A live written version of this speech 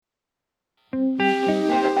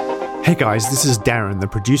Hey guys, this is Darren, the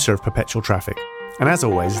producer of Perpetual Traffic. And as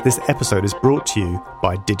always, this episode is brought to you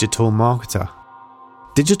by Digital Marketer.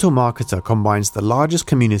 Digital Marketer combines the largest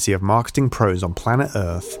community of marketing pros on planet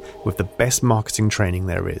Earth with the best marketing training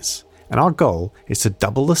there is. And our goal is to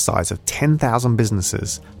double the size of 10,000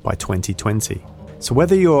 businesses by 2020. So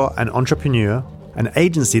whether you're an entrepreneur, an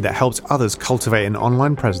agency that helps others cultivate an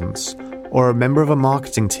online presence, or a member of a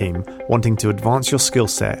marketing team wanting to advance your skill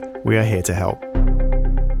set, we are here to help.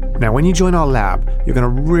 Now, when you join our lab, you're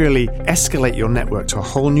going to really escalate your network to a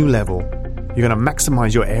whole new level. You're going to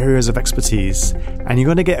maximize your areas of expertise, and you're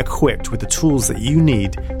going to get equipped with the tools that you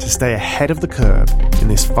need to stay ahead of the curve in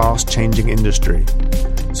this fast-changing industry.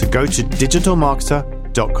 So go to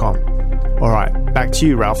digitalmarketer.com. All right, back to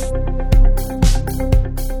you, Ralph.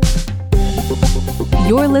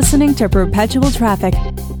 You're listening to Perpetual Traffic.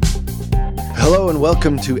 Hello and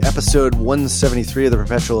welcome to episode 173 of the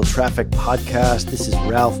Perpetual Traffic Podcast. This is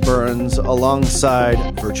Ralph Burns, alongside,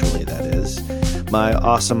 virtually that is, my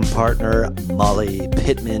awesome partner, Molly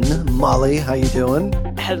Pittman. Molly, how you doing?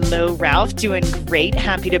 Hello, Ralph. Doing great.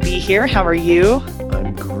 Happy to be here. How are you?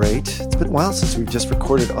 I'm great. It's been a while since we've just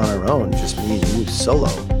recorded on our own, just me and you solo.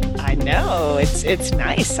 I know. It's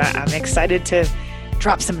nice. I'm excited to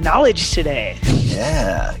drop some knowledge today.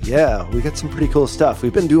 Yeah. We got some pretty cool stuff.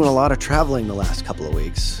 We've been doing a lot of traveling the last couple of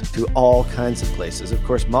weeks to all kinds of places. Of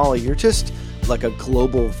course, Molly, you're just like a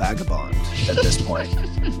global vagabond at this point.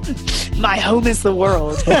 My home is the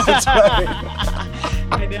world. That's right.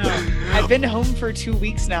 I know. I've been home for 2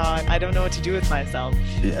 weeks now, and I don't know what to do with myself.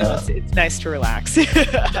 Yeah. So it's nice to relax.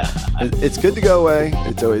 It's good to go away.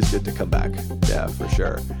 It's always good to come back. Yeah, for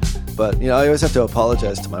sure. But, I always have to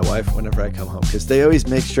apologize to my wife whenever I come home because they always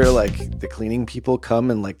make sure, like, the cleaning people come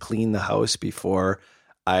and, like, clean the house before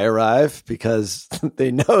I arrive because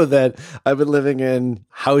they know that I've been living in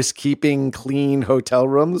housekeeping, clean hotel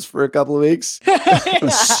rooms for a couple of weeks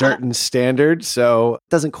with certain standards. So it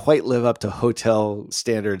doesn't quite live up to hotel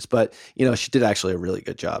standards. But, she did actually a really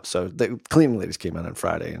good job. So the cleaning ladies came in on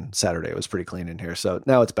Friday and Saturday it was pretty clean in here. So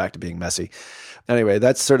now it's back to being messy. Anyway,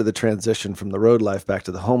 that's sort of the transition from the road life back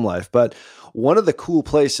to the home life. But one of the cool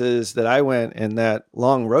places that I went in that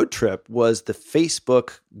long road trip was the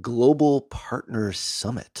Facebook Global Partners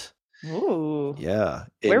Summit. Ooh. Yeah.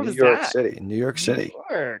 Where was that? In New York City.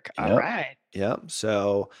 New York. All right. Yeah.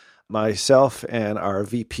 So myself and our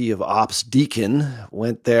VP of Ops, Deacon,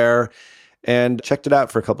 went there and checked it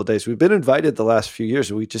out for a couple of days. We've been invited the last few years,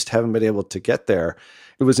 and we just haven't been able to get there.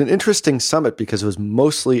 It was an interesting summit because it was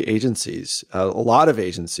mostly agencies, a lot of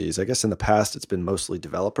agencies. I guess in the past, it's been mostly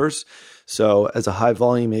developers. So as a high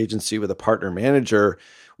volume agency with a partner manager,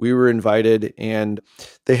 we were invited and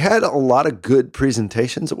they had a lot of good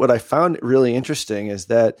presentations. What I found really interesting is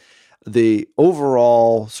that the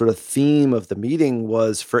overall sort of theme of the meeting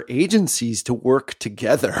was for agencies to work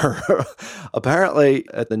together. Apparently,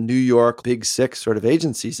 at the New York Big Six sort of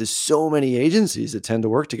agencies, there's so many agencies that tend to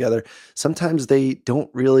work together. Sometimes they don't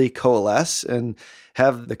really coalesce and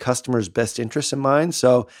have the customer's best interests in mind.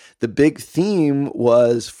 So the big theme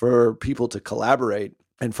was for people to collaborate.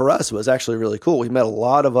 And for us, it was actually really cool. We met a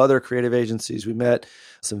lot of other creative agencies. We met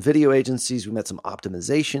some video agencies. We met some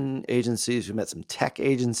optimization agencies. We met some tech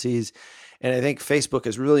agencies. And I think Facebook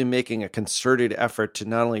is really making a concerted effort to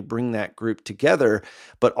not only bring that group together,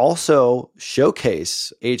 but also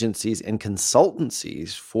showcase agencies and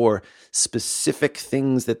consultancies for specific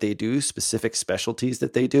things that they do, specific specialties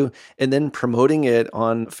that they do, and then promoting it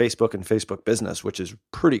on Facebook and Facebook Business, which is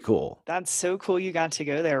pretty cool. That's so cool you got to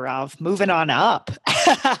go there, Ralph. Moving on up.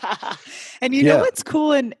 And you know what's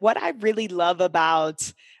cool and what I really love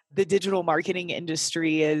about the digital marketing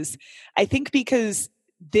industry is I think because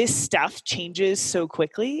this stuff changes so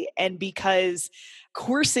quickly and because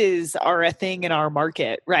courses are a thing in our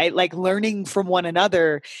market, right? Like learning from one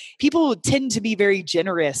another, people tend to be very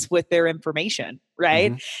generous with their information,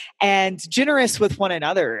 right? Mm-hmm. And generous with one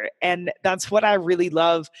another. And that's what I really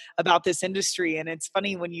love about this industry. And it's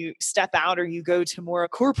funny when you step out or you go to more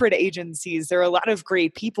corporate agencies, there are a lot of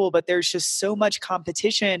great people, but there's just so much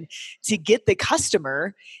competition to get the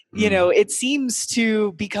customer. You know, it seems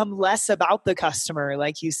to become less about the customer,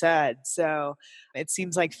 like you said. So it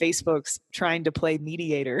seems like Facebook's trying to play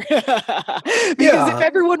mediator because if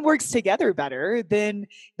everyone works together better, then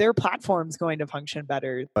their platform's going to function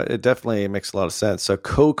better. It definitely makes a lot of sense. So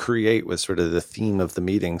co-create was sort of the theme of the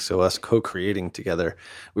meeting. So us co-creating together,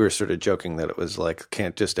 we were sort of joking that it was like,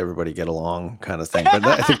 can't just everybody get along kind of thing. But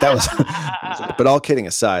I think that was, but all kidding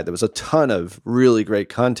aside, there was a ton of really great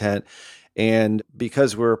content. And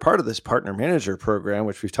because we're a part of this partner manager program,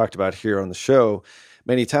 which we've talked about here on the show,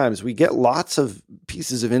 many times, we get lots of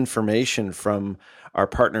pieces of information from our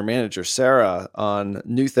partner manager, Sarah, on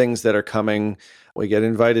new things that are coming. We get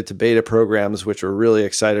invited to beta programs, which we're really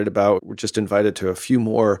excited about. We're just invited to a few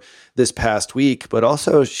more this past week, but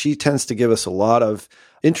also she tends to give us a lot of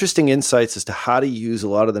interesting insights as to how to use a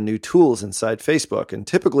lot of the new tools inside Facebook. And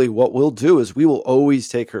typically what we'll do is we will always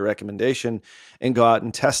take her recommendation and go out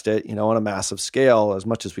and test it, on a massive scale as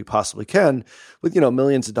much as we possibly can with,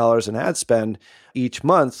 millions of dollars in ad spend each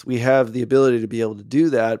month. We have the ability to be able to do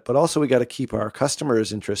that, but also we got to keep our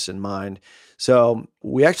customers' interests in mind. So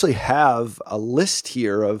we actually have a list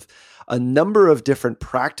here of a number of different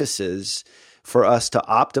practices for us to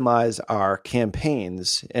optimize our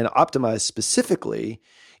campaigns and optimize specifically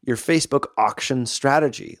your Facebook auction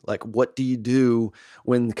strategy. Like, what do you do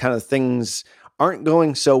when kind of things aren't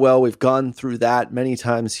going so well? We've gone through that many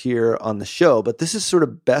times here on the show, but this is sort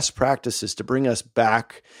of best practices to bring us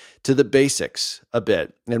back to the basics a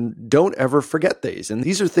bit. And don't ever forget these. And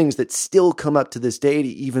these are things that still come up to this day to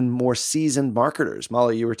even more seasoned marketers.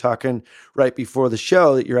 Molly, you were talking right before the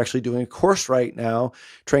show that you're actually doing a course right now,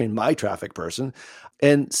 training my traffic person.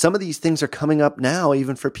 And some of these things are coming up now,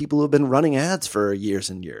 even for people who have been running ads for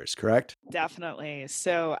years and years, correct? Definitely.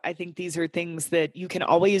 So I think these are things that you can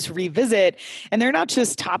always revisit. And they're not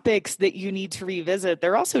just topics that you need to revisit.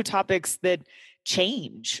 They're also topics that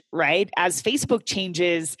change, right? As Facebook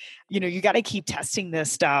changes, you got to keep testing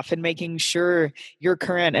this stuff and making sure you're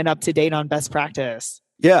current and up to date on best practice.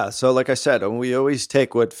 Yeah. So like I said, we always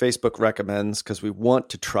take what Facebook recommends because we want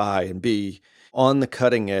to try and be on the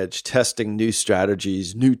cutting edge, testing new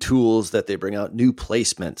strategies, new tools that they bring out, new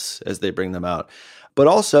placements as they bring them out. But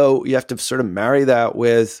also you have to sort of marry that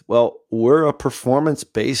with, well, we're a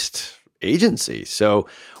performance-based agency. So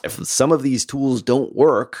if some of these tools don't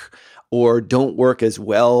work, or don't work as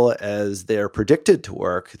well as they're predicted to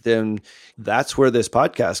work, then that's where this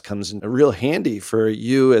podcast comes in real handy for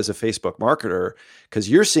you as a Facebook marketer, because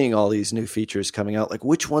you're seeing all these new features coming out. Like,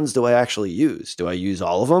 which ones do I actually use? Do I use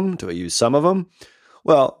all of them? Do I use some of them?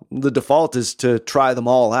 Well, the default is to try them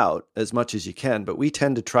all out as much as you can, but we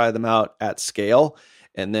tend to try them out at scale.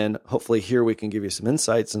 And then hopefully here we can give you some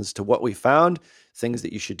insights as to what we found, things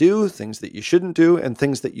that you should do, things that you shouldn't do, and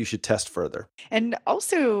things that you should test further. And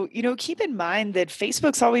also, keep in mind that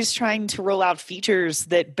Facebook's always trying to roll out features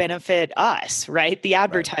that benefit us, right? The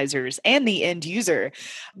advertisers and the end user.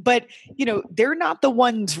 But, they're not the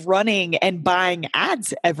ones running and buying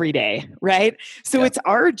ads every day, right? So It's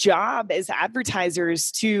our job as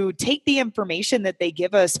advertisers to take the information that they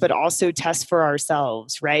give us, but also test for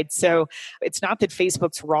ourselves, right? So it's not that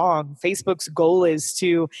Facebook's wrong. Facebook's goal is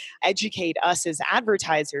to educate us as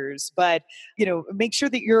advertisers, but make sure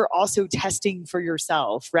that you're also testing for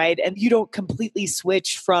yourself, right? And you don't completely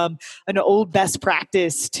switch from an old best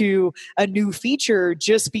practice to a new feature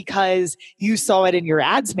just because you saw it in your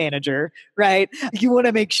ads manager, right? You want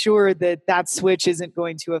to make sure that that switch isn't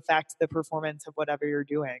going to affect the performance of whatever you're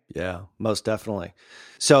doing. Yeah, most definitely.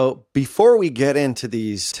 So before we get into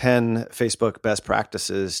these 10 Facebook best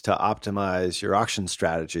practices to optimize your auction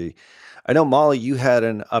strategy, I know, Molly, you had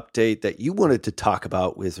an update that you wanted to talk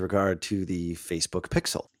about with regard to the Facebook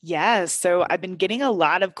Pixel. Yes. So I've been getting a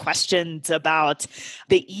lot of questions about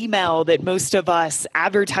the email that most of us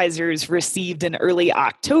advertisers received in early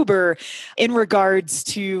October in regards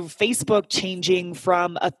to Facebook changing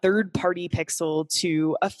from a third-party pixel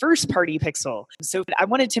to a first-party pixel. So I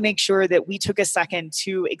wanted to make sure that we took a second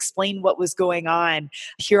to explain what was going on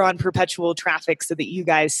here on Perpetual Traffic so that you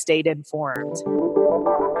guys stayed informed.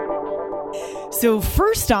 So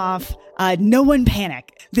first off, no one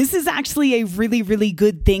panic. This is actually a really, really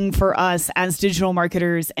good thing for us as digital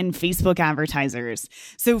marketers and Facebook advertisers.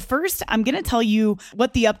 So first, I'm going to tell you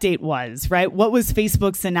what the update was, right? What was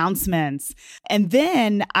Facebook's announcements? And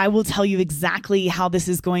then I will tell you exactly how this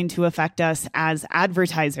is going to affect us as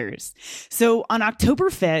advertisers. So on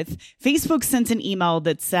October 5th, Facebook sent an email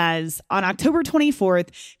that says, on October 24th,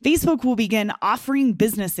 Facebook will begin offering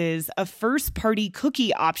businesses a first-party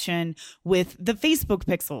cookie option with the Facebook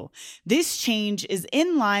Pixel. This change is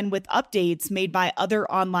in line with updates made by other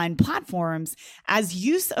online platforms, as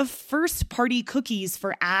use of first-party cookies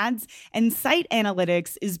for ads and site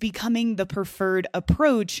analytics is becoming the preferred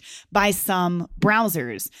approach by some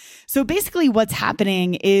browsers. So basically what's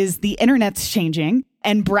happening is the internet's changing.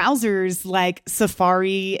 And browsers like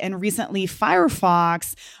Safari and recently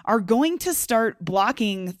Firefox are going to start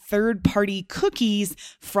blocking third-party cookies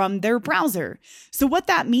from their browser. So what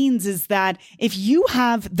that means is that if you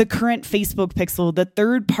have the current Facebook pixel, the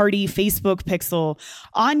third-party Facebook pixel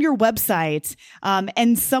on your website,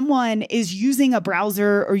 and someone is using a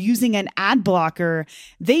browser or using an ad blocker,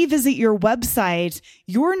 they visit your website,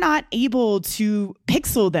 you're not able to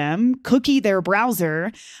pixel them, cookie their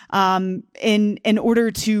browser, in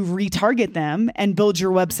order to retarget them and build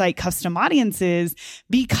your website custom audiences,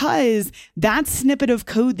 because that snippet of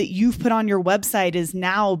code that you've put on your website is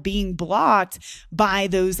now being blocked by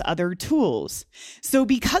those other tools. So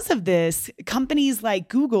because of this, companies like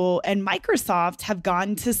Google and Microsoft have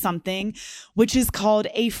gone to something which is called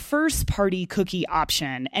a first-party cookie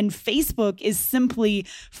option. And Facebook is simply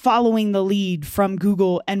following the lead from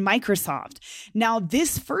Google and Microsoft. Now,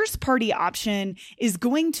 this first-party option is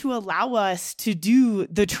going to allow us to do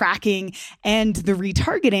the tracking and the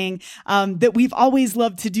retargeting that we've always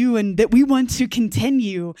loved to do and that we want to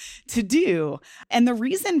continue to do. And the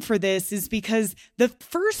reason for this is because the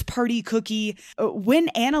first-party cookie, when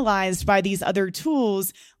analyzed by these other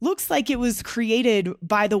tools, looks like it was created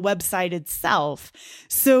by the website itself.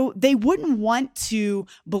 So they wouldn't want to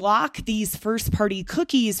block these first-party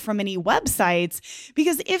cookies from any websites,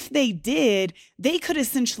 because if they did, they could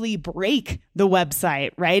essentially break the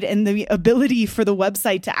website, right? And the ability for the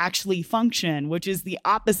website to actually function, which is the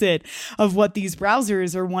opposite of what these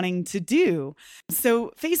browsers are wanting to do.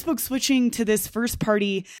 So Facebook switching to this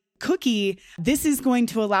first-party cookie, this is going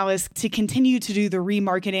to allow us to continue to do the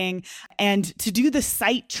remarketing and to do the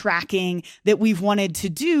site tracking that we've wanted to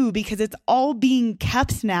do, because it's all being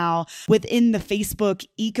kept now within the Facebook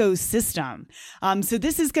ecosystem. So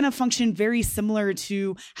this is going to function very similar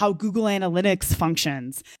to how Google Analytics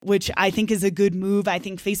functions, which I think is a good move. I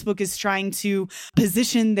think Facebook is trying to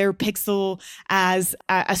position their pixel as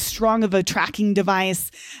as strong of a tracking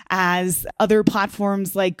device as other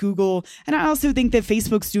platforms like Google. And I also think that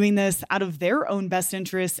Facebook's doing this out of their own best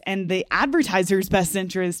interest and the advertiser's best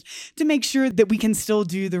interest to make sure that we can still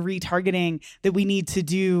do the retargeting that we need to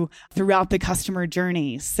do throughout the customer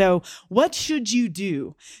journey. So what should you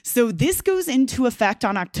do? So this goes into effect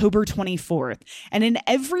on October 24th. And in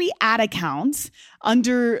every ad account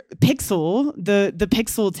under Pixel, the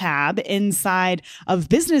Pixel tab inside of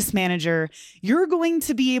Business Manager, you're going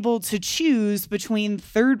to be able to choose between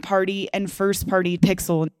third-party and first-party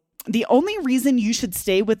Pixel. The only reason you should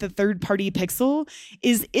stay with the third-party pixel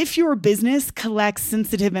is if your business collects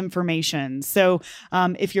sensitive information. So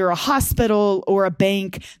if you're a hospital or a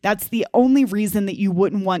bank, that's the only reason that you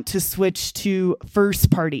wouldn't want to switch to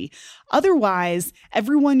first-party. Otherwise,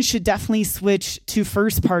 everyone should definitely switch to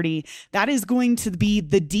first party. That is going to be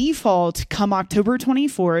the default come October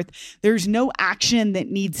 24th. There's no action that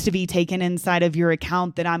needs to be taken inside of your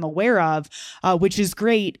account that I'm aware of, which is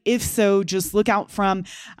great. If so, just look out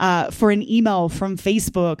for an email from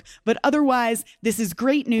Facebook. But otherwise, this is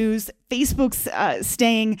great news. Facebook's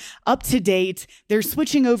staying up to date. They're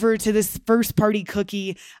switching over to this first party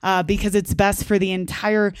cookie because it's best for the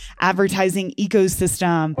entire advertising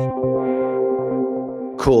ecosystem.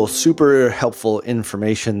 Cool. Super helpful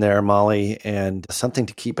information there, Molly, and something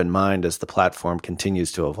to keep in mind as the platform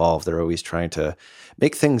continues to evolve. They're always trying to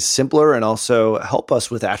make things simpler and also help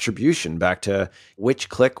us with attribution back to which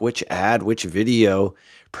click, which ad, which video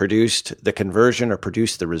produced the conversion or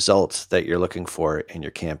produced the results that you're looking for in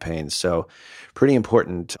your campaigns. So pretty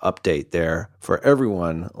important update there for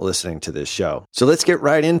everyone listening to this show. So let's get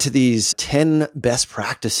right into these 10 best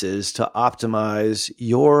practices to optimize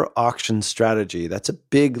your auction strategy. That's a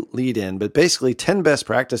big lead in, but basically 10 best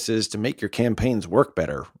practices to make your campaigns work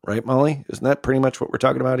better, right, Molly? Isn't that pretty much what we're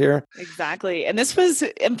talking about here? Exactly. And this was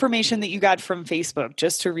information that you got from Facebook,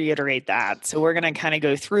 just to reiterate that. So we're going to kind of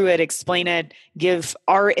go through it, explain it, give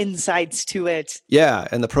our insights to it. Yeah,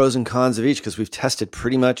 and the pros and cons of each, because we've tested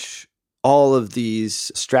pretty much all of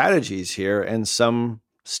these strategies here, and some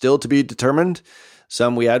still to be determined,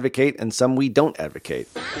 some we advocate, and some we don't advocate.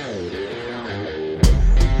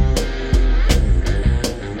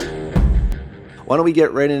 Why don't we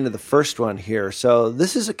get right into the first one here? So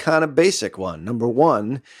this is a kind of basic one. Number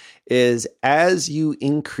one is, as you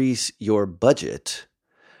increase your budget,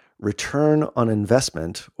 return on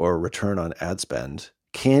investment or return on ad spend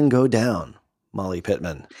can go down. Molly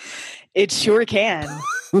Pittman. It sure can.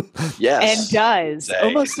 Yes. And does. Dang.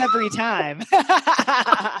 Almost every time.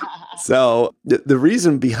 So the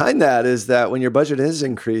reason behind that is that when your budget is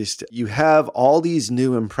increased, you have all these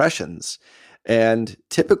new impressions. And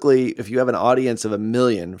typically, if you have an audience of 1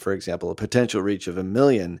 million, for example, a potential reach of 1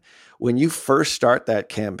 million, when you first start that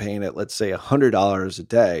campaign at, let's say, $100 a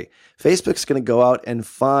day, Facebook's going to go out and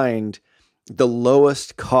find the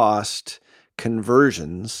lowest cost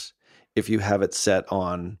conversions if you have it set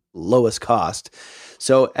on lowest cost.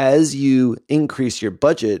 So as you increase your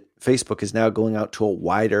budget, Facebook is now going out to a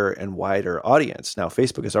wider and wider audience. Now,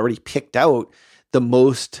 Facebook has already picked out the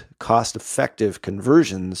most cost-effective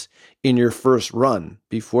conversions in your first run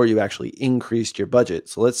before you actually increased your budget.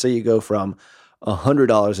 So let's say you go from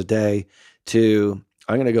 $100 a day to,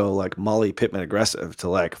 I'm going to go like Molly Pittman aggressive, to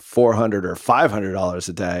like $400 or $500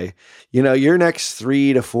 a day. You know, your next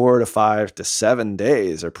 3 to 4 to 5 to 7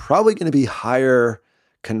 days are probably going to be higher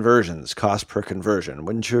conversions, cost per conversion.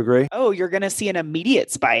 Wouldn't you agree? Oh, you're going to see an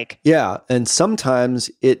immediate spike. Yeah. And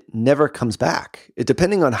sometimes it never comes back,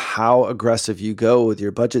 depending on how aggressive you go with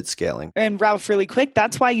your budget scaling. And Ralph, really quick,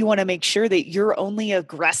 that's why you want to make sure that you're only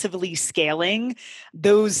aggressively scaling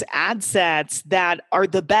those ad sets that are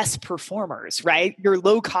the best performers, right? Your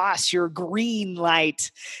low cost, your green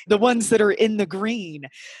light, the ones that are in the green,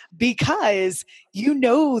 because you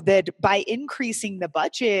know that by increasing the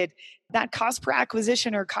budget, that cost per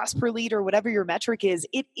acquisition or cost per lead or whatever your metric is,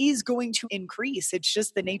 it is going to increase. It's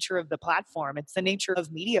just the nature of the platform. It's the nature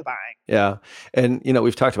of media buying. Yeah. And, you know,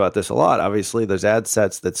 we've talked about this a lot. Obviously, there's ad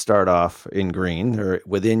sets that start off in green or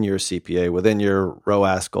within your CPA, within your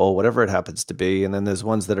ROAS goal, whatever it happens to be. And then there's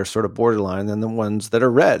ones that are sort of borderline and the ones that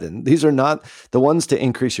are red. And these are not the ones to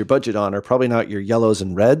increase your budget on, are probably not your yellows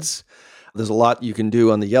and reds. There's a lot you can do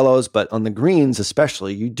on the yellows, but on the greens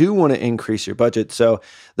especially, you do want to increase your budget. So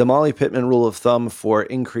the Molly Pittman rule of thumb for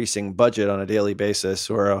increasing budget on a daily basis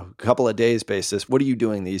or a couple of days basis, what are you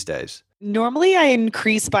doing these days? Normally, I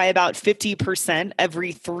increase by about 50%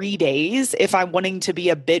 every 3 days if I'm wanting to be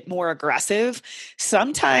a bit more aggressive.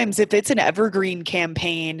 Sometimes if it's an evergreen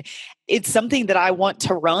campaign, it's something that I want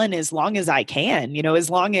to run as long as I can, you know, as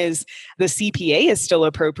long as the CPA is still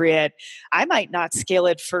appropriate. I might not scale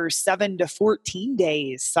it for 7 to 14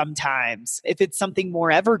 days sometimes if it's something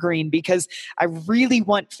more evergreen, because I really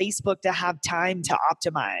want Facebook to have time to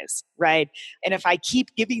optimize, right? And if I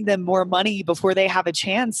keep giving them more money before they have a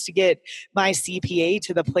chance to get my CPA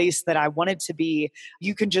to the place that I want it to be,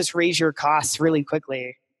 you can just raise your costs really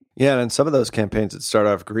quickly. Yeah, and some of those campaigns that start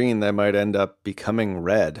off green, they might end up becoming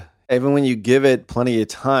red. Even when you give it plenty of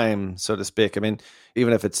time, so to speak, I mean,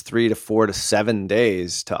 even if it's 3 to 4 to 7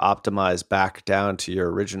 days to optimize back down to your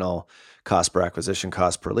original cost per acquisition,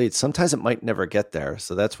 cost per lead, sometimes it might never get there.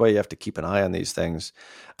 So that's why you have to keep an eye on these things.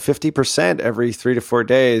 50% every 3 to 4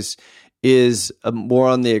 days is more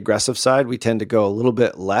on the aggressive side. We tend to go a little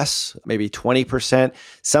bit less, maybe 20%.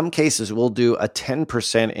 Some cases we'll do a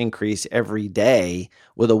 10% increase every day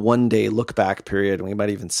with a 1-day look back period. And we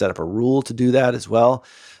might even set up a rule to do that as well.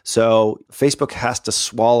 So Facebook has to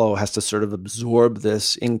sort of absorb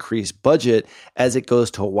this increased budget as it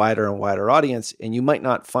goes to a wider and wider audience. And you might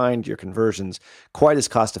not find your conversions quite as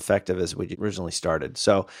cost effective as we originally started.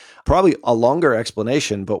 So probably a longer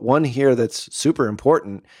explanation, but one here that's super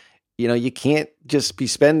important. You know, you can't just be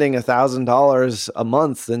spending $1,000 a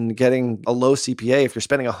month and getting a low CPA. If you're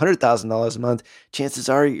spending $100,000 a month, chances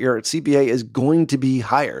are your CPA is going to be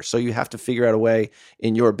higher. So you have to figure out a way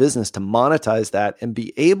in your business to monetize that and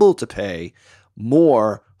be able to pay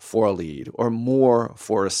more for a lead or more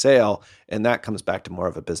for a sale. And that comes back to more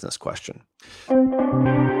of a business question.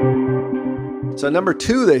 So number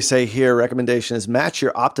 2, they say here, recommendation is match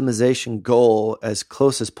your optimization goal as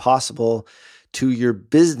close as possible to your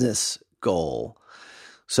business goal.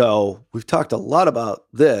 So we've talked a lot about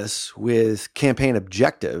this with campaign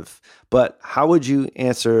objective, but how would you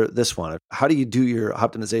answer this one? How do you do your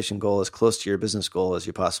optimization goal as close to your business goal as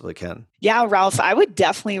you possibly can? Yeah, Ralph, I would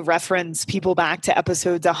definitely reference people back to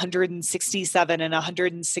episodes 167 and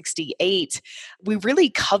 168. We really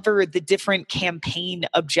covered the different campaign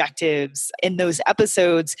objectives in those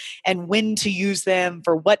episodes and when to use them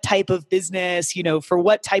for what type of business, you know, for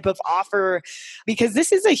what type of offer, because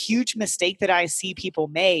this is a huge mistake that I see people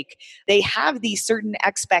make. They have these certain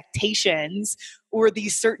expectations or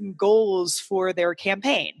these certain goals for their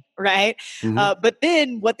campaign, right? Mm-hmm. But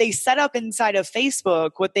then what they set up inside of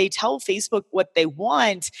Facebook, what they tell Facebook what they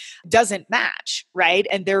want doesn't match, right?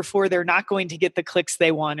 And therefore they're not going to get the clicks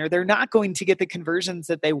they want, or they're not going to get the conversions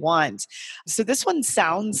that they want. So this one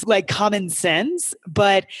sounds like common sense,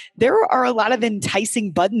 but there are a lot of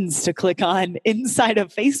enticing buttons to click on inside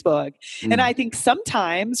of Facebook. Mm. And I think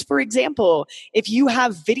sometimes, for example, if you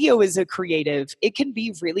have video as a creative, it can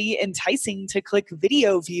be really enticing to click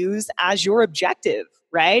video views as your objective,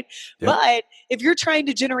 right? Yep. But if you're trying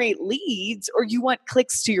to generate leads or you want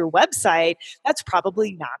clicks to your website, that's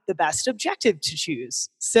probably not the best objective to choose.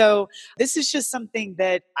 So this is just something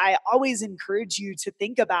that I always encourage you to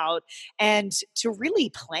think about and to really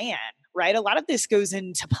plan. Right? A lot of this goes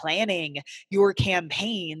into planning your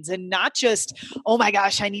campaigns and not just, oh my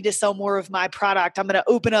gosh, I need to sell more of my product. I'm going to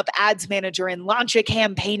open up Ads Manager and launch a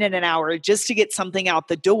campaign in an hour just to get something out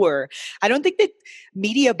the door. I don't think that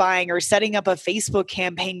media buying or setting up a Facebook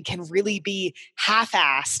campaign can really be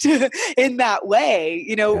half-assed in that way,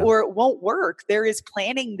 or it won't work. There is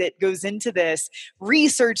planning that goes into this,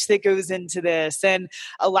 research that goes into this. And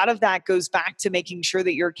a lot of that goes back to making sure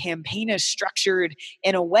that your campaign is structured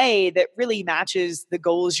in a way that really matches the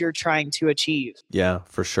goals you're trying to achieve. Yeah,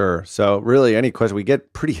 for sure. So really any question, we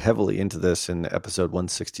get pretty heavily into this in episode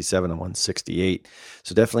 167 and 168.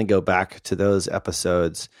 So definitely go back to those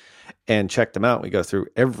episodes and check them out. We go through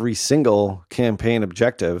every single campaign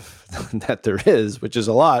objective that there is, which is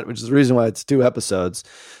a lot, which is the reason why it's 2 episodes.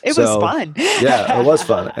 It was fun. Yeah, it was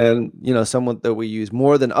fun. And, someone that we use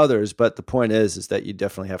more than others, but the point is that you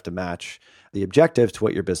definitely have to match the objective to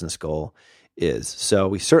what your business goal is. So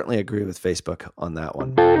we certainly agree with Facebook on that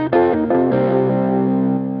one.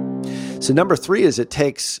 So number 3 is it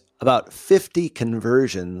takes about 50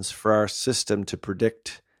 conversions for our system to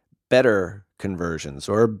predict better conversions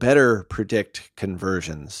or better predict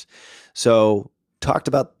conversions. So talked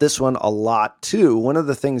about this one a lot too. One of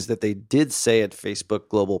the things that they did say at Facebook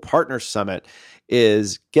Global Partner Summit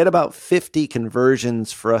is get about 50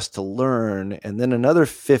 conversions for us to learn and then another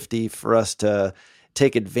 50 for us to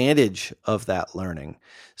take advantage of that learning.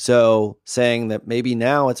 So saying that maybe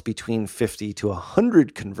now it's between 50 to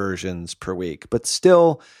 100 conversions per week, but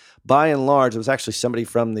still by and large, it was actually somebody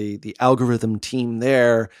from the algorithm team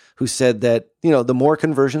there who said that, the more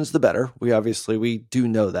conversions, the better. We do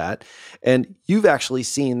know that. And you've actually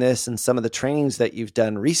seen this in some of the trainings that you've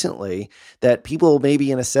done recently, that people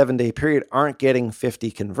maybe in a 7-day period aren't getting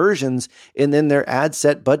 50 conversions. And then their ad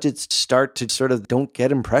set budgets start to sort of don't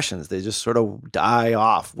get impressions. They just sort of die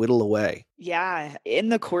off, whittle away. Yeah. In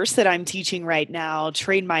the course that I'm teaching right now,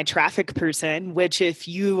 Train My Traffic Person, which if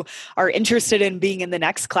you are interested in being in the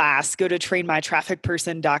next class, go to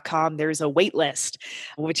trainmytrafficperson.com. There's a wait list,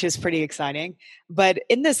 which is pretty exciting. But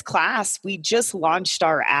in this class, we just launched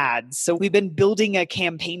our ads. So we've been building a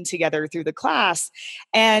campaign together through the class.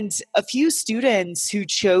 And a few students who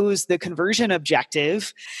chose the conversion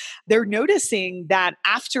objective, they're noticing that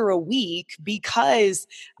after a week, because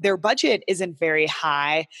their budget isn't very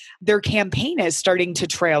high, their campaign is starting to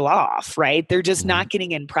trail off, right? They're just not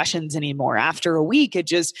getting impressions anymore. After a week, it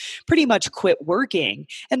just pretty much quit working.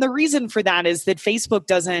 And the reason for that is that Facebook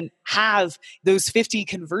doesn't have those 50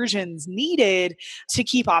 conversions needed to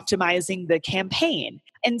keep optimizing the campaign.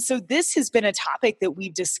 And so this has been a topic that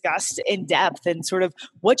we've discussed in depth and sort of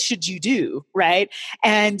what should you do, right?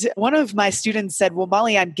 And one of my students said, well,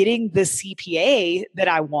 Molly, I'm getting the CPA that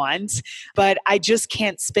I want, but I just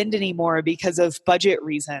can't spend anymore because of budget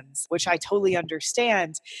reasons, which I totally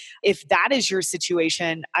understand. If that is your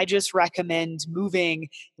situation, I just recommend moving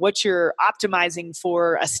what you're optimizing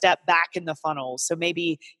for a step back in the funnel. So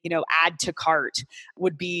maybe, add to cart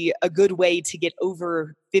would be a good way to get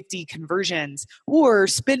over 50 conversions, or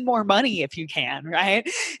spend more money if you can, right?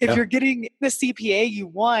 If you're getting the CPA you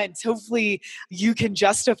want, hopefully you can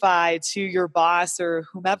justify to your boss or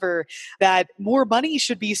whomever that more money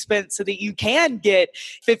should be spent so that you can get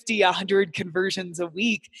 50, 100 conversions a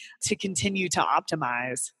week to continue to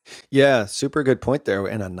optimize. Yeah, super good point there.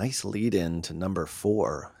 And a nice lead in to number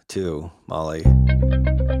 4 too, Molly.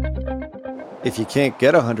 If you can't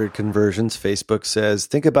get 100 conversions, Facebook says,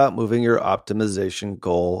 think about moving your optimization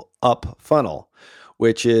goal up funnel,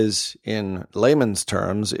 which is, in layman's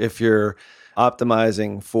terms, if you're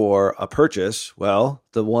optimizing for a purchase, well,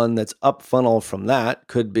 the one that's up funnel from that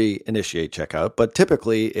could be initiate checkout, but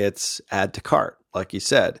typically it's add to cart, like you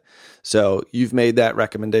said. So you've made that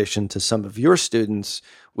recommendation to some of your students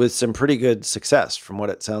with some pretty good success from what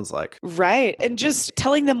it sounds like. Right. And just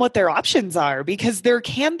telling them what their options are, because their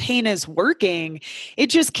campaign is working. It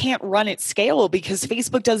just can't run at scale because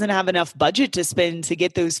Facebook doesn't have enough budget to spend to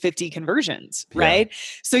get those 50 conversions, right? Yeah.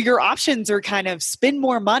 So your options are kind of spend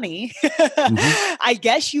more money. I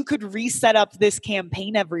guess you could reset up this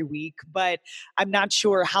campaign every week, but I'm not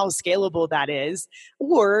sure how scalable that is.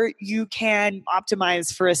 Or you can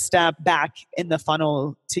optimize for a step back in the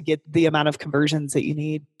funnel to get the amount of conversions that you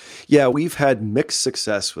need. Yeah, we've had mixed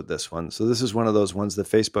success with this one. So this is one of those ones that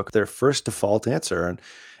Facebook, their first default answer. And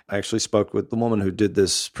I actually spoke with the woman who did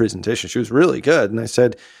this presentation. She was really good. And I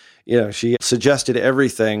said, She suggested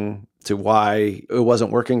everything to why it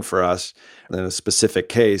wasn't working for us in a specific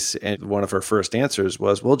case. And one of her first answers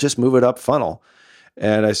was, well, just move it up funnel.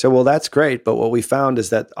 And I said, well, that's great. But what we found is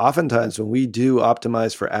that oftentimes when we do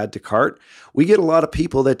optimize for add to cart, we get a lot of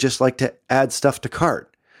people that just like to add stuff to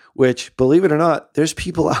cart, which, believe it or not, there's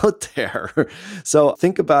people out there. So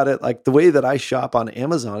think about it like the way that I shop on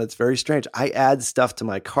Amazon. It's very strange. I add stuff to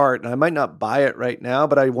my cart and I might not buy it right now,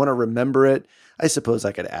 but I want to remember it. I suppose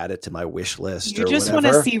I could add it to my wish list. You just want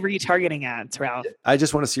to see retargeting ads, Ralph. I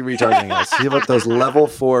just want to see retargeting ads. See what those level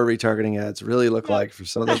 4 retargeting ads really look like for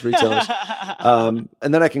some of those retailers. And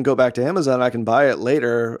then I can go back to Amazon. I can buy it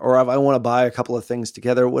later, or if I want to buy a couple of things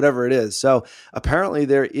together, whatever it is. So apparently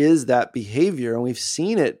there is that behavior, and we've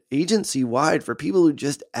seen it agency wide for people who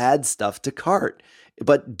just add stuff to cart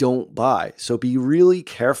but don't buy. So be really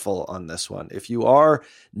careful on this one. If you are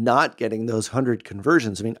not getting those 100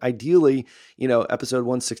 conversions, I mean, ideally, episode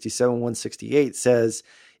 167, 168 says,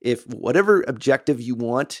 if whatever objective you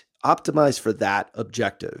want, optimize for that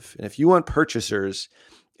objective. And if you want purchasers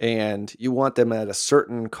and you want them at a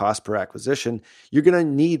certain cost per acquisition, you're going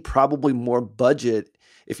to need probably more budget.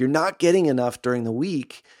 If you're not getting enough during the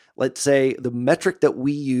week, let's say the metric that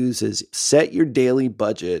we use is set your daily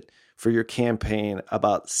budget for your campaign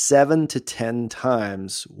about 7 to 10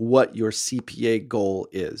 times what your CPA goal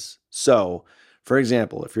is. So, for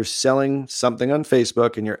example, if you're selling something on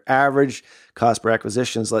Facebook and your average cost per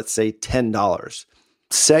acquisition is, let's say, $10,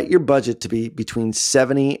 set your budget to be between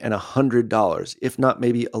 $70 and $100, if not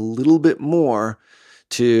maybe a little bit more,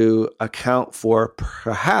 to account for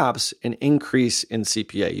perhaps an increase in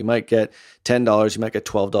CPA. You might get $10, you might get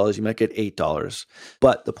 $12, you might get $8.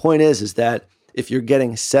 But the point is that if you're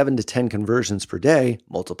getting 7 to 10 conversions per day,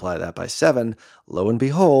 multiply that by 7, lo and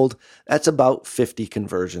behold, that's about 50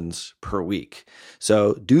 conversions per week.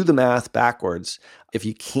 So do the math backwards. If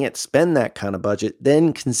you can't spend that kind of budget,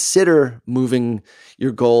 then consider moving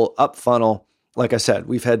your goal up funnel. Like I said,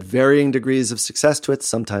 we've had varying degrees of success to it.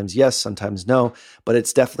 Sometimes yes, sometimes no, but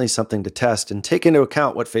it's definitely something to test and take into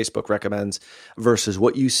account what Facebook recommends versus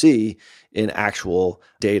what you see in actual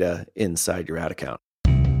data inside your ad account.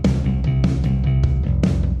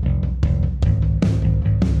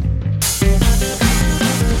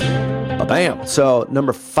 Bam. So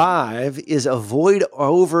number 5 is avoid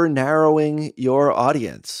over narrowing your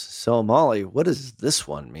audience. So Molly, what does this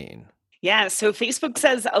one mean? Yeah, so Facebook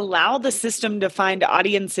says allow the system to find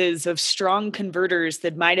audiences of strong converters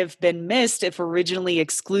that might have been missed if originally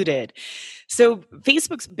excluded. So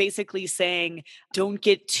Facebook's basically saying don't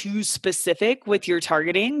get too specific with your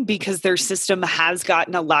targeting because their system has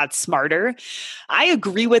gotten a lot smarter. I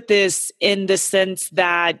agree with this in the sense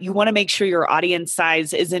that you want to make sure your audience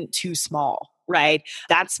size isn't too small. Right?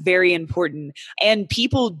 That's very important. And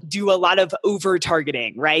people do a lot of over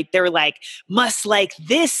targeting, right? They're like, must like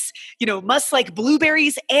this, must like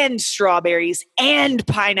blueberries and strawberries and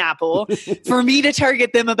pineapple for me to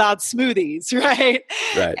target them about smoothies, right?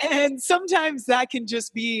 Right. And sometimes that can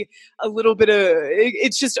just be a little bit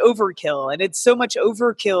it's just overkill. And it's so much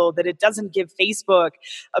overkill that it doesn't give Facebook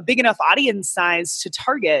a big enough audience size to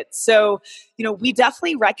target. So, we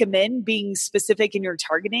definitely recommend being specific in your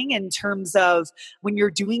targeting in terms of when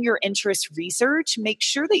you're doing your interest research, make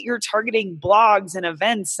sure that you're targeting blogs and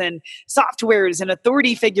events and softwares and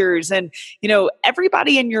authority figures and,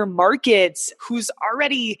 everybody in your market who's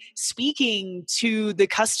already speaking to the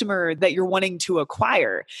customer that you're wanting to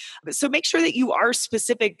acquire. So make sure that you are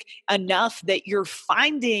specific enough that you're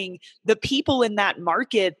finding the people in that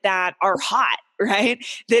market that are hot, right?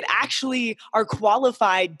 That actually are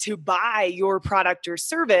qualified to buy your product or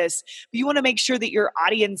service. But you want to make sure that your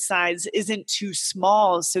audience size isn't too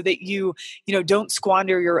small so that you don't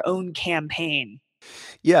squander your own campaign.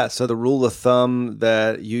 Yeah. So the rule of thumb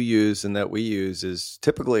that you use and that we use is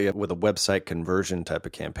typically with a website conversion type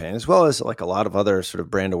of campaign, as well as like a lot of other sort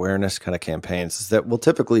of brand awareness kind of campaigns that will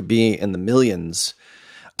typically be in the millions,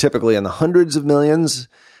 typically in the hundreds of millions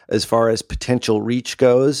as far as potential reach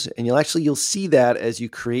goes. And you'll see that as you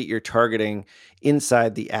create your targeting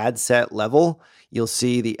inside the ad set level. You'll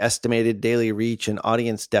see the estimated daily reach and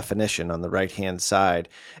audience definition on the right-hand side.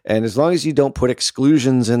 And as long as you don't put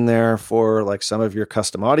exclusions in there for like some of your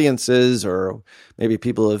custom audiences or maybe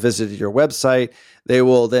people who have visited your website, they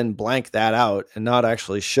will then blank that out and not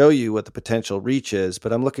actually show you what the potential reach is.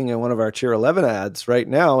 But I'm looking at one of our tier 11 ads right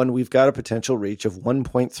now, and we've got a potential reach of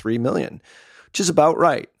 1.3 million. Which is about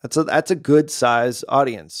right. That's a good size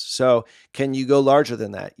audience. So can you go larger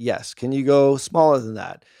than that? Yes. Can you go smaller than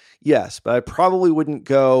that? Yes. But I probably wouldn't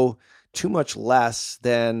go too much less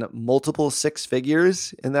than multiple six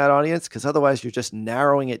figures in that audience, because otherwise you're just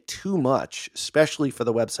narrowing it too much, especially for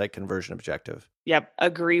the website conversion objective. Yep,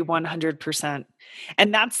 agree 100%.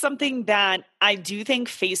 And that's something that I do think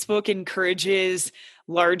Facebook encourages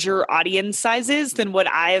larger audience sizes than what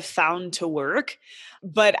I have found to work.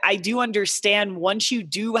 But I do understand once you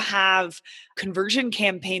do have conversion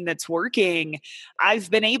campaign that's working, I've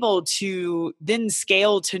been able to then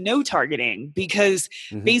scale to no targeting because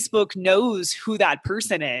Facebook knows who that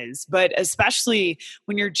person is. But especially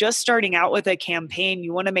when you're just starting out with a campaign,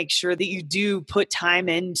 you want to make sure that you do put time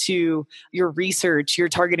into your research, your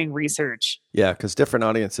targeting research. Yeah, because different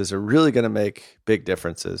audiences are really going to make big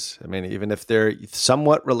differences. I mean, even if they're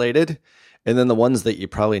somewhat related, and then the ones that you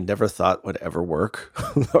probably never thought would ever work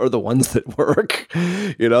are the ones that work,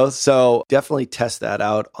 So definitely test that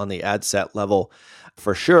out on the ad set level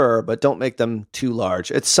for sure, but don't make them too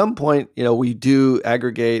large. At some point, we do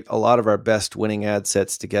aggregate a lot of our best winning ad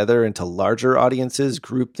sets together into larger audiences,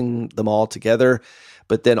 grouping them all together.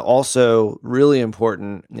 But then also really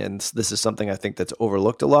important, and this is something I think that's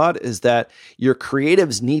overlooked a lot, is that your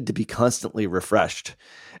creatives need to be constantly refreshed.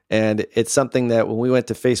 And it's something that when we went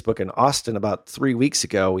to Facebook in Austin about 3 weeks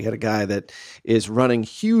ago, we had a guy that is running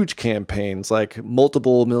huge campaigns, like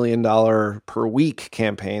multiple $1 million per week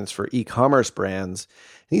campaigns for e-commerce brands.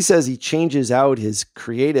 He says he changes out his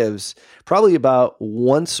creatives probably about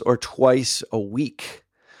once or twice a week,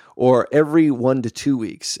 or every 1 to 2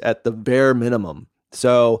 weeks at the bare minimum.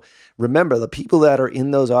 So remember, the people that are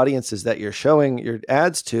in those audiences that you're showing your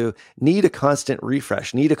ads to need a constant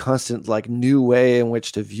refresh, need a constant new way in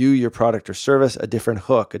which to view your product or service, a different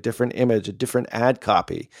hook, a different image, a different ad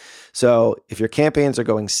copy. So if your campaigns are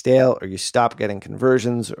going stale, or you stop getting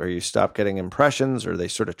conversions, or you stop getting impressions, or they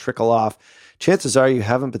sort of trickle off, chances are you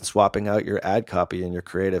haven't been swapping out your ad copy and your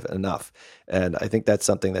creative enough. And I think that's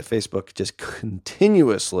something that Facebook just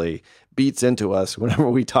continuously beats into us whenever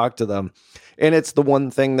we talk to them. And it's the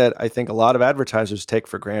one thing that I think a lot of advertisers take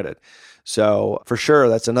for granted. So for sure,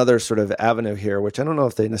 that's another sort of avenue here, which I don't know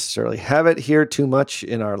if they necessarily have it here too much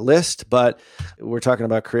in our list, but we're talking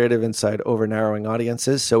about creative inside over narrowing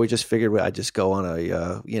audiences. So we just figured I'd just go on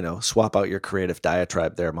a, swap out your creative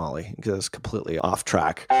diatribe there, Molly, because it's completely off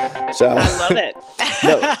track. So I love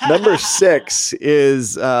it. Number 6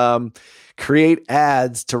 is create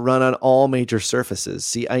ads to run on all major surfaces.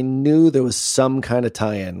 See, I knew there was some kind of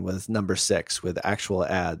tie-in with number 6 with actual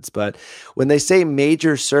ads, but when they say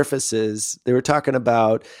major surfaces, they were talking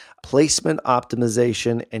about placement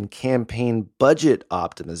optimization and campaign budget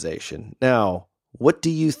optimization. Now, what do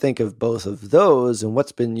you think of both of those, and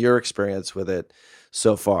what's been your experience with it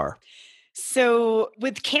so far? So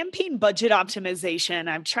with campaign budget optimization,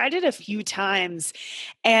 I've tried it a few times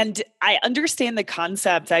and I understand the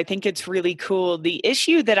concept. I think it's really cool. The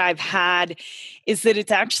issue that I've had is that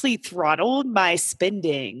it's actually throttled my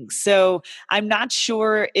spending. So I'm not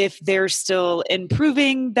sure if they're still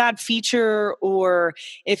improving that feature or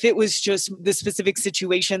if it was just the specific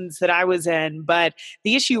situations that I was in. But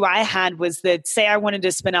the issue I had was that, say I wanted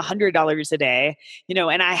to spend $100 a day,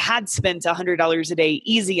 and I had spent $100 a day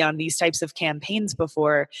easy on these types of campaigns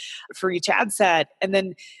before for each ad set. And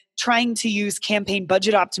then trying to use campaign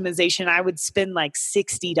budget optimization, I would spend like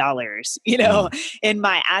 $60, in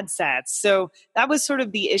my ad sets. So that was sort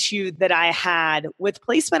of the issue that I had with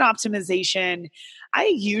placement optimization.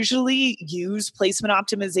 I usually use placement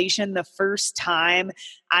optimization the first time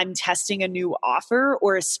I'm testing a new offer,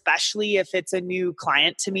 or especially if it's a new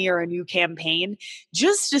client to me or a new campaign,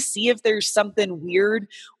 just to see if there's something weird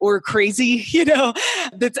or crazy,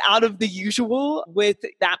 that's out of the usual with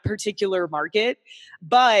that particular market.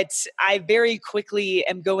 But I very quickly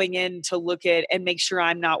am going in to look at and make sure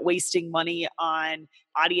I'm not wasting money on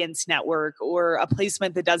audience network or a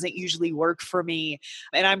placement that doesn't usually work for me.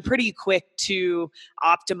 And I'm pretty quick to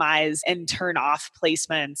optimize and turn off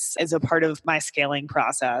placements as a part of my scaling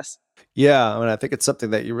process. Yeah, I think it's something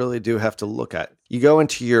that you really do have to look at. You go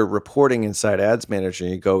into your reporting inside Ads Manager,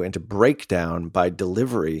 and you go into breakdown by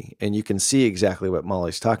delivery, and you can see exactly what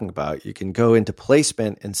Molly's talking about. You can go into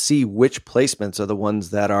placement and see which placements are the ones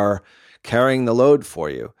that are carrying the load for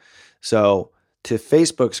you. So to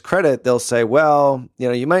Facebook's credit, they'll say, well,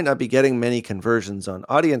 you might not be getting many conversions on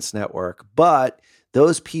Audience Network, but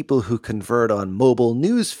those people who convert on mobile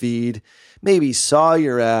news feed maybe saw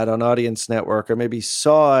your ad on Audience Network, or maybe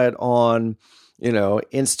saw it on,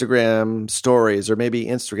 Instagram stories, or maybe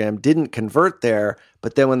Instagram didn't convert there,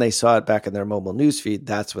 but then when they saw it back in their mobile news feed,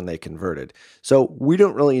 that's when they converted. So we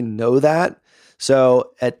don't really know that.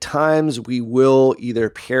 So at times we will either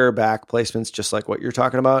pare back placements just like what you're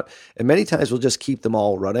talking about, and many times we'll just keep them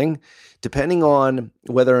all running, depending on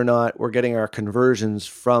whether or not we're getting our conversions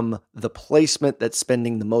from the placement that's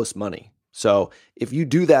spending the most money. So if you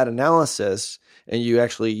do that analysis and you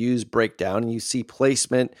actually use breakdown and you see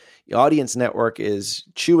placement, the audience network is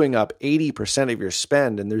chewing up 80% of your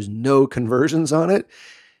spend and there's no conversions on it,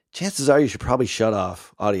 chances are you should probably shut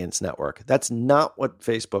off audience network. That's not what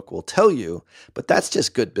Facebook will tell you, but that's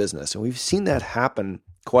just good business. And we've seen that happen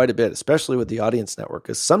quite a bit, especially with the audience network,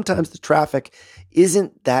 because sometimes the traffic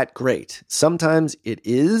isn't that great. Sometimes it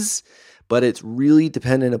is, but it's really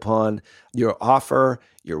dependent upon your offer.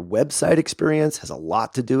 Your website experience has a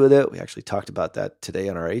lot to do with it. We actually talked about that today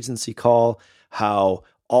on our agency call, how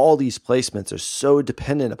all these placements are so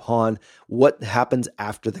dependent upon what happens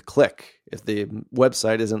after the click. If the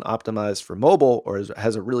website isn't optimized for mobile or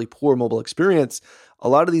has a really poor mobile experience, a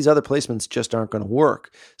lot of these other placements just aren't going to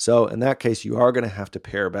work. So in that case, you are going to have to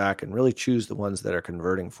pare back and really choose the ones that are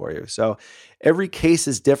converting for you. So every case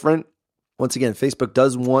is different. Once again, Facebook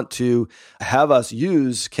does want to have us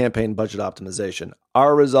use campaign budget optimization.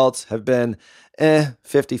 Our results have been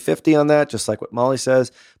 50-50 on that, just like what Molly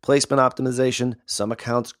says. Placement optimization, some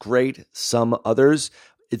accounts great, some others.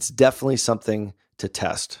 It's definitely something to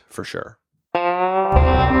test for sure.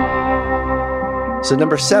 So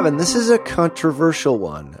number 7, this is a controversial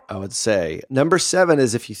one, I would say. Number 7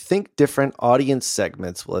 is if you think different audience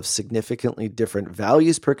segments will have significantly different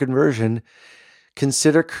values per conversion,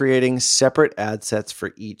 consider creating separate ad sets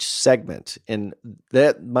for each segment. And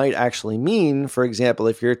that might actually mean, for example,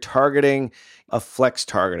 if you're targeting a flex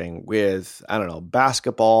targeting with,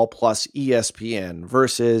 basketball plus ESPN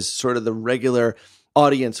versus sort of the regular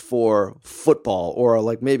audience for football or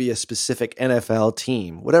like maybe a specific NFL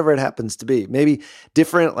team, whatever it happens to be. Maybe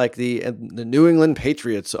different, like the New England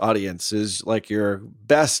Patriots audience is like your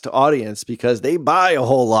best audience because they buy a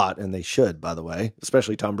whole lot, and they should, by the way,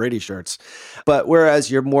 especially Tom Brady shirts. But whereas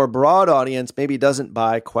your more broad audience maybe doesn't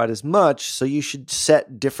buy quite as much, so you should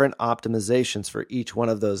set different optimizations for each one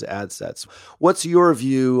of those ad sets. What's your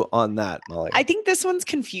view on that, Molly? I think this one's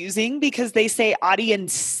confusing because they say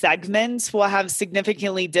audience segments will have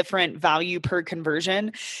significantly different value per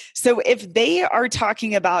conversion. So if they are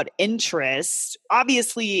talking about interest,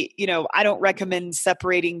 obviously, I don't recommend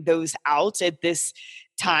separating those out at this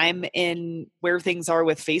time in where things are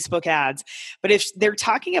with Facebook ads. But if they're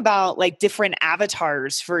talking about like different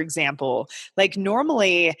avatars, for example, like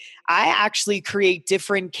normally I actually create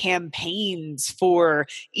different campaigns for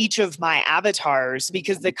each of my avatars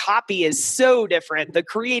because the copy is so different, the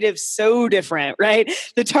creative's so different, right?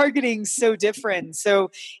 The targeting's so different.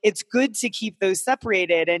 So it's good to keep those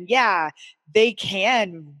separated. And yeah, they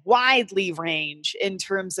can widely range in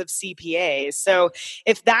terms of CPA. So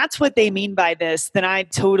if that's what they mean by this, then I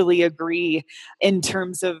totally agree in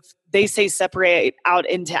terms of they say separate out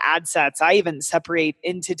into ad sets. I even separate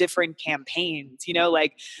into different campaigns.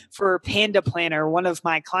 Like for Panda Planner, one of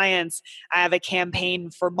my clients, I have a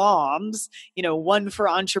campaign for moms, one for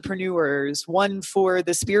entrepreneurs, one for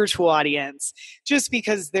the spiritual audience, just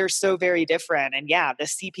because they're so very different. And yeah, the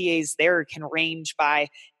CPAs there can range by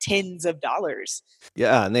tens of dollars.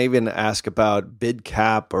 Yeah, and they even ask about bid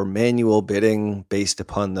cap or manual bidding based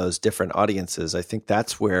upon those different audiences. I think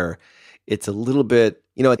that's where it's a little bit,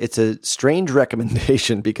 it's a strange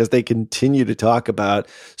recommendation because they continue to talk about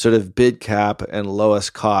sort of bid cap and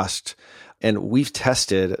lowest cost. And we've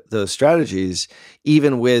tested those strategies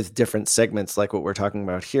even with different segments like what we're talking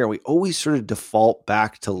about here. We always sort of default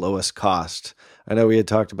back to lowest cost. I know we had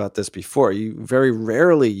talked about this before. You very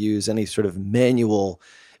rarely use any sort of manual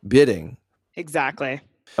bidding. Exactly.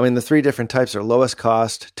 I mean, the 3 different types are lowest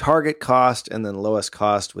cost, target cost, and then lowest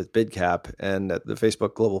cost with bid cap. And at the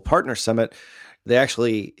Facebook Global Partner Summit, they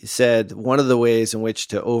actually said one of the ways in which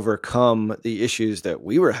to overcome the issues that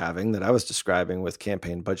we were having, that I was describing with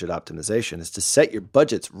campaign budget optimization, is to set your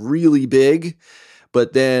budgets really big,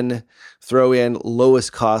 but then throw in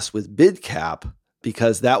lowest cost with bid cap,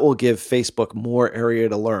 because that will give Facebook more area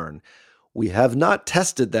to learn. We have not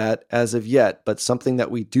tested that as of yet, but something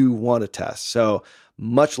that we do want to test. So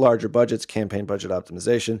much larger budgets, campaign budget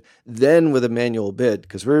optimization, then with a manual bid,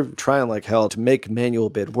 because we're trying like hell to make manual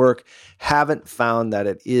bid work. Haven't found that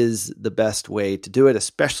it is the best way to do it,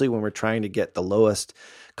 especially when we're trying to get the lowest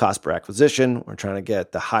cost per acquisition. We're trying to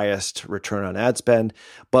get the highest return on ad spend,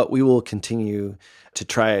 but we will continue to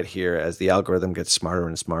try it here as the algorithm gets smarter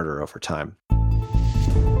and smarter over time.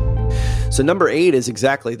 So number 8 is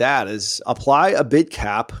exactly that, is apply a bid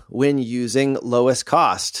cap when using lowest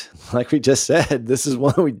cost. Like we just said, this is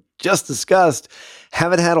one we just discussed.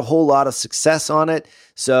 Haven't had a whole lot of success on it.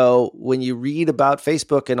 So when you read about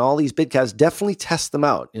Facebook and all these bid casts, definitely test them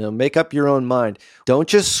out. Make up your own mind. Don't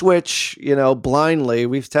just switch, blindly.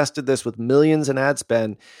 We've tested this with millions in ad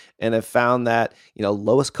spend and have found that,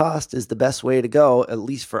 lowest cost is the best way to go, at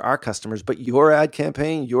least for our customers. But your ad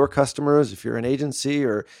campaign, your customers, if you're an agency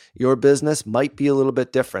or your business, might be a little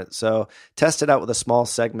bit different. So test it out with a small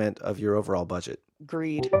segment of your overall budget.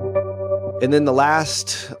 Agreed. And then the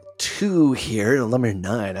last two here, number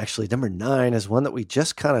 9 is one that we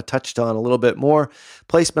just kind of touched on a little bit more.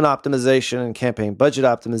 Placement optimization and campaign budget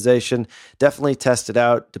optimization. Definitely test it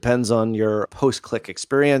out. Depends on your post-click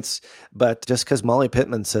experience. But just because Molly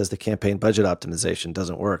Pittman says the campaign budget optimization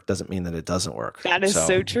doesn't work doesn't mean that it doesn't work. That is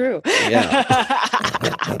so true.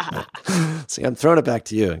 Yeah. See, I'm throwing it back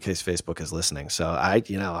to you in case Facebook is listening. So I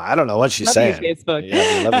don't know what she's love saying. You, Facebook.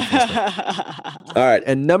 Yeah, love you, Facebook. All right.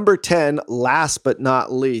 And number 10, last but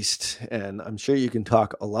not least, and I'm sure you can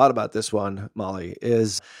talk a lot about this one, Molly,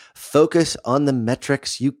 is focus on the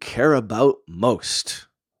metrics you care about most.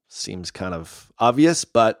 Seems kind of obvious,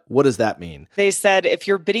 but what does that mean? They said if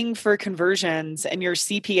you're bidding for conversions and your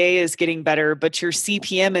CPA is getting better, but your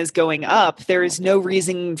CPM is going up, there is no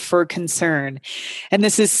reason for concern. And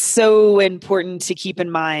this is so important to keep in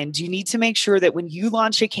mind. You need to make sure that when you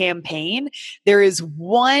launch a campaign, there is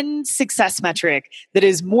one success metric that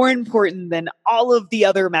is more important than all of the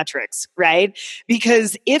other metrics, right?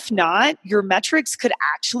 Because if not, your metrics could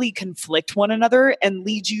actually conflict one another and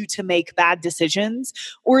lead you to make bad decisions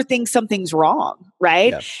or think something's wrong,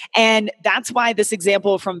 right? Yeah. And that's why this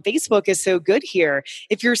example from Facebook is so good here.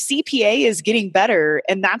 If your CPA is getting better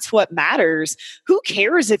and that's what matters, who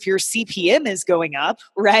cares if your CPM is going up,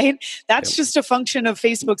 right? That's just a function of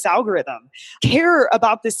Facebook's algorithm. Care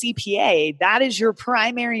about the CPA. That is your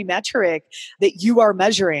primary metric that you are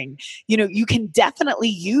measuring. You can definitely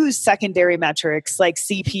use secondary metrics like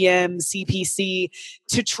CPM, CPC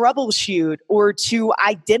to troubleshoot or to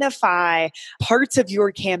identify parts of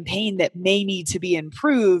your campaign that may need to be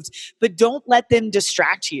improved, but don't let them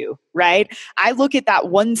distract you, right? I look at that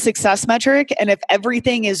one success metric, and if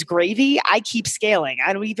everything is gravy, I keep scaling.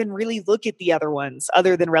 I don't even really look at the other ones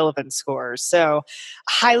other than relevance scores. So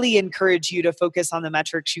highly encourage you to focus on the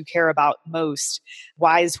metrics you care about most.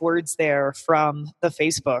 Wise words there from the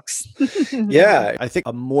Facebooks. Yeah, I think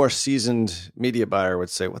a more seasoned media buyer would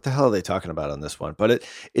say, what the hell are they talking about on this one? But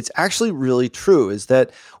it's actually really true, is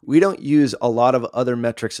that we don't use a lot of other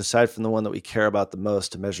metrics aside from the one that we care about the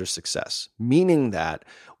most to measure success, meaning that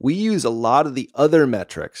we use a lot of the other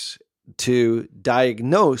metrics to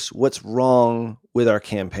diagnose what's wrong with our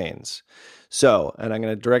campaigns. So, and I'm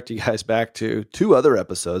going to direct you guys back to 2 other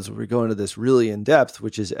episodes where we go into this really in depth,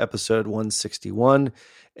 which is episode 161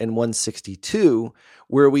 and 162,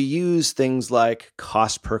 where we use things like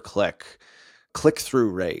cost per click, click-through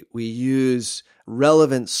rate. We use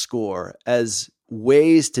relevance score as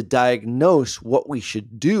ways to diagnose what we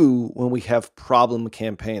should do when we have problem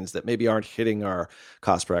campaigns that maybe aren't hitting our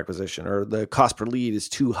cost per acquisition or the cost per lead is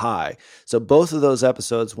too high. So both of those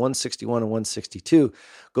episodes, 161 and 162,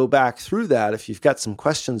 go back through that if you've got some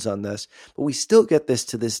questions on this. But we still get this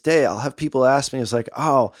to this day. I'll have people ask me, it's like,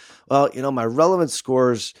 oh, well, my relevance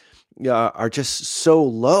scores are just so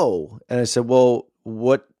low. And I said, well,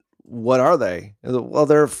 what are they? Well,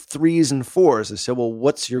 they're 3s and 4s. I said, well,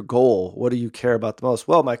 what's your goal? What do you care about the most?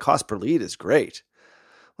 Well, my cost per lead is great.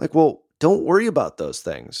 Like, well, don't worry about those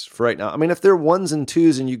things for right now. I mean, if they're 1s and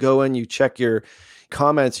 2s and you go in, you check your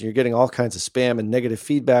comments and you're getting all kinds of spam and negative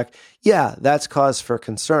feedback, yeah, that's cause for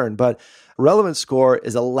concern. But relevance score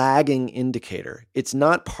is a lagging indicator. It's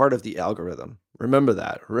not part of the algorithm. Remember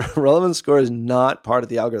that. Relevance score is not part of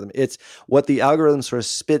the algorithm. It's what the algorithm sort of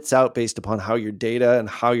spits out based upon how your data and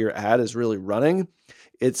how your ad is really running.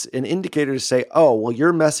 It's an indicator to say, oh, well,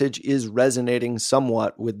 your message is resonating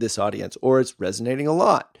somewhat with this audience, or it's resonating a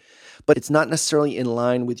lot. But it's not necessarily in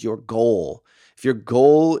line with your goal. If your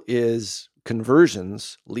goal is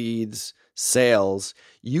conversions, leads, sales,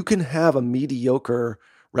 you can have a mediocre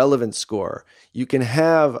relevance score. You can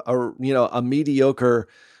have a mediocre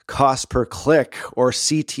cost per click or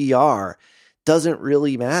CTR. Doesn't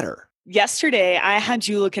really matter. Yesterday, I had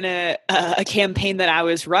you looking at a campaign that I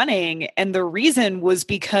was running, and the reason was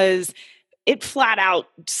because it flat out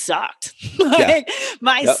sucked.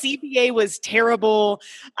 My CPA was terrible.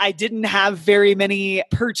 I didn't have very many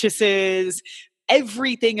purchases.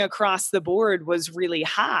 Everything across the board was really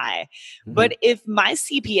high. Mm-hmm. But if my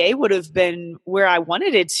CPA would have been where I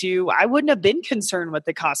wanted it to, I wouldn't have been concerned with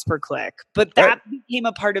the cost per click. But that became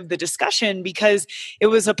a part of the discussion because it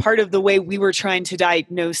was a part of the way we were trying to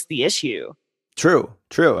diagnose the issue.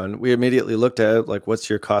 True. And we immediately looked at it like, what's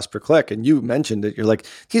your cost per click? And you mentioned it. You're like,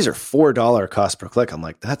 these are $4 cost per click. I'm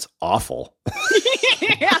like, that's awful.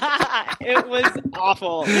 Yeah, it was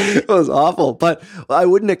awful. It was awful. But I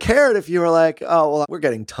wouldn't have cared if you were like, oh, well, we're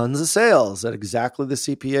getting tons of sales at exactly the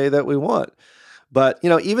CPA that we want. But,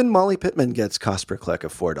 even Molly Pittman gets cost per click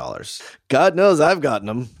of $4. God knows I've gotten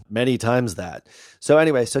them many times that. So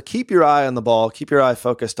anyway, keep your eye on the ball. Keep your eye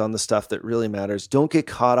focused on the stuff that really matters. Don't get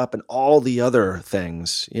caught up in all the other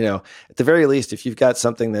things. At the very least, if you've got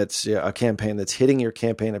something that's a campaign that's hitting your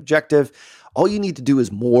campaign objective, all you need to do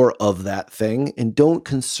is more of that thing, and don't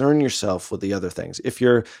concern yourself with the other things. If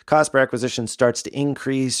your cost per acquisition starts to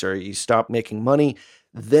increase or you stop making money,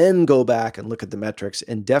 then go back and look at the metrics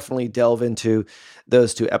and definitely delve into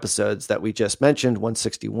those 2 episodes that we just mentioned,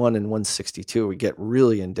 161 and 162. We get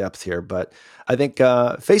really in depth here, but I think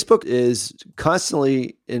Facebook is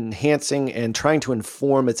constantly enhancing and trying to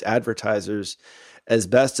inform its advertisers as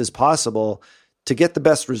best as possible to get the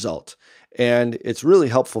best result. And it's really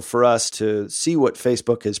helpful for us to see what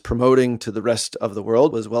Facebook is promoting to the rest of the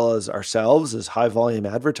world, as well as ourselves as high volume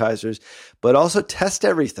advertisers, but also test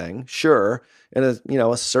everything, sure, in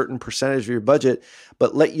a certain percentage of your budget,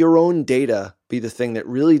 but let your own data be the thing that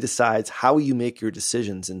really decides how you make your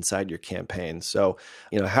decisions inside your campaign. So,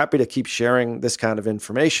 happy to keep sharing this kind of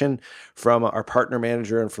information from our partner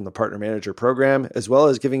manager and from the partner manager program, as well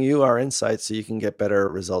as giving you our insights so you can get better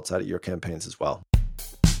results out of your campaigns as well.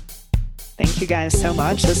 Thank you guys so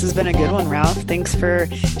much. This has been a good one, Ralph. Thanks for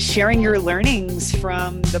sharing your learnings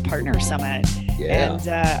from the Partner Summit. Yeah. And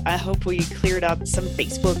I hope we cleared up some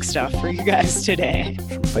Facebook stuff for you guys today.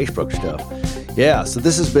 Some Facebook stuff. Yeah, so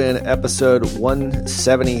this has been episode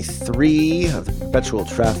 173 of the Perpetual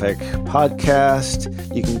Traffic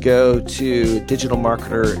podcast. You can go to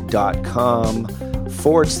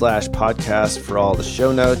digitalmarketer.com/podcast for all the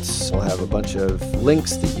show notes. We'll have a bunch of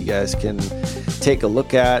links that you guys can take a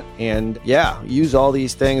look at, and use all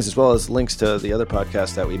these things as well as links to the other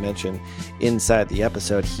podcasts that we mentioned inside the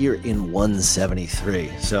episode here in 173.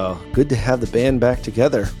 So good to have the band back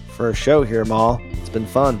together for a show here, Mal. It's been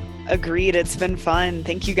fun. Agreed. It's been fun.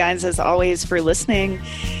 Thank you guys as always for listening,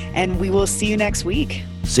 and we will see you next week.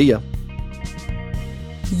 See ya.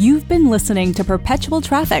 You've been listening to Perpetual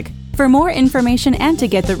Traffic. For more information and to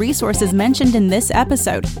get the resources mentioned in this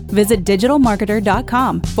episode, visit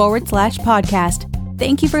digitalmarketer.com/podcast.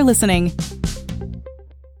 Thank you for listening.